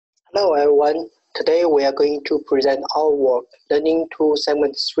Hello everyone, today we are going to present our work learning to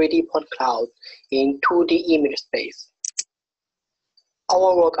segment 3D point cloud in 2D image space.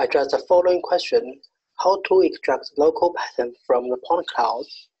 Our work addressed the following question: how to extract local pattern from the point cloud.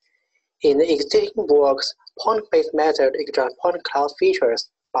 In the existing works, point-based method extract point cloud features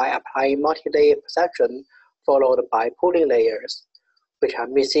by applying multi-layer perception followed by pooling layers, which are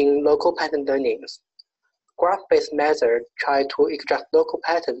missing local pattern learnings. Graph-based method try to extract local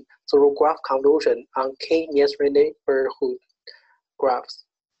pattern through graph convolution on k-nearest neighborhood graphs,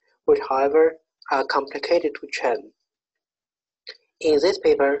 which however are complicated to train. In this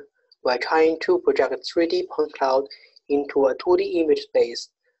paper, we are trying to project a 3D point cloud into a 2D image space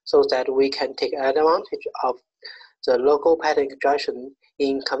so that we can take advantage of the local pattern extraction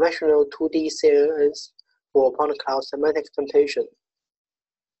in conventional 2D CNNs for point cloud semantic computation.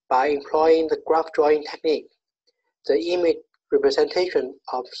 By employing the graph drawing technique, the image representation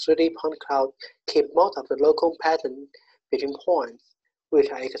of 3D point cloud keep most of the local pattern between points, which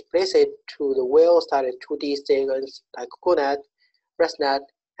are explicit to the well-studied 2D CNNs like GoNet, ResNet,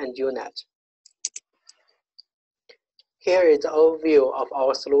 and UNet. Here is the overview of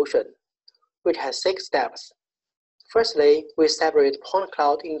our solution, which has 6 steps. Firstly, we separate point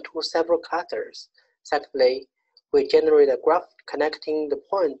cloud into several clusters. Secondly, we generate a graph connecting the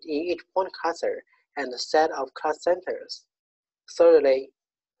point in each point cluster and a set of class centers. Thirdly,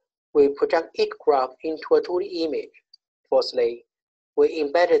 we project each graph into a 2D image. Fourthly, we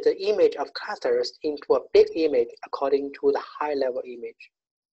embedded the image of clusters into a big image according to the high-level image.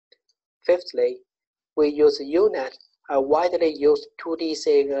 Fifthly, we use UNet, a widely used 2D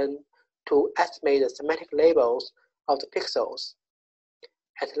CNN, to estimate the semantic labels of the pixels.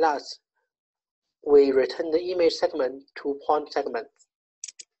 At last, we return the image segment to point segments.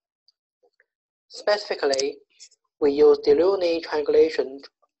 Specifically, we use Delaunay triangulation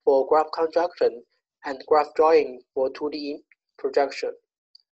for graph construction and graph drawing for 2D projection.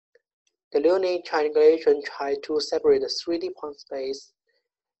 Delaunay triangulation tries to separate the 3D point space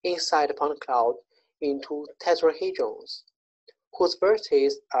inside the point cloud into tetrahedrons, whose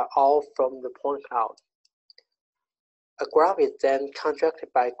vertices are all from the point cloud. A graph is then constructed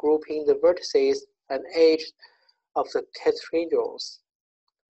by grouping the vertices and edges of the tetrahedrons.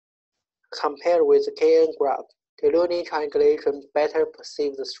 Compared with the KN graph, Delaunay triangulation better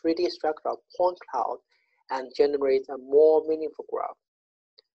perceives the 3D structure of point cloud and generates a more meaningful graph.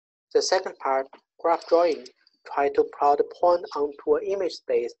 The second part, graph drawing, tries to plot the point onto an image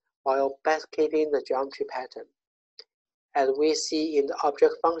space while best keeping the geometry pattern. As we see in the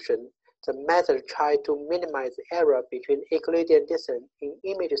object function, the method tries to minimize the error between Euclidean distance in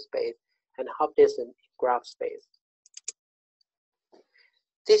image space and hop distance in graph space.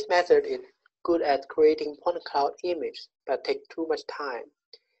 This method is good at creating point cloud images, but takes too much time.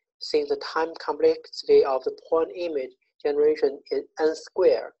 Since the time complexity of the point image generation is n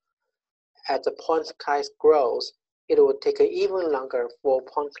squared, as the point size grows, it will take even longer for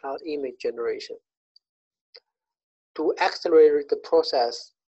point cloud image generation. To accelerate the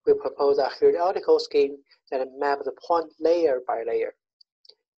process, we propose a hierarchical scheme that maps the point layer by layer.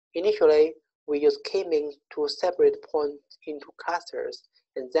 Initially, we use k-means to separate points into clusters,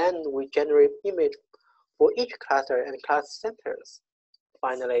 and then we generate image for each cluster and class centers.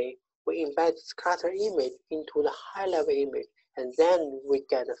 Finally, we embed this cluster image into the high-level image, and then we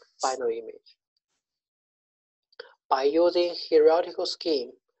get the final image. By using hierarchical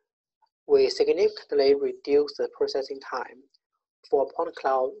scheme, we significantly reduce the processing time. For a point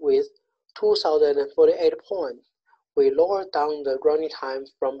cloud with 2048 points, we lower down the running time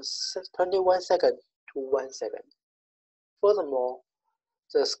from 21 seconds to 1 second. Furthermore,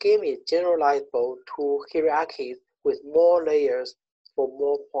 the scheme is generalizable to hierarchies with more layers for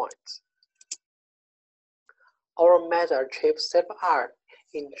more points. Our method achieves self-art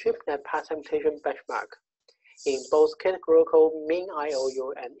in triplet permutation benchmark in both categorical mean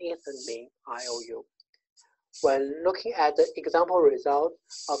IOU and instant mean IOU. When looking at the example result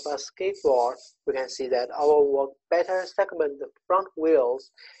of a skateboard, we can see that our work better segments the front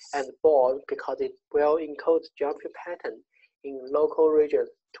wheels and the board because it well encodes geometry pattern in local regions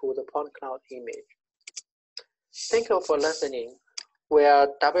to the point cloud image. Thank you for listening. We are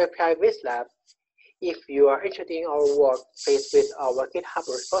WPI VisLab. If you are interested in our work, please visit our GitHub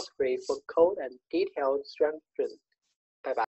repository for code and detailed instructions. Bye-bye.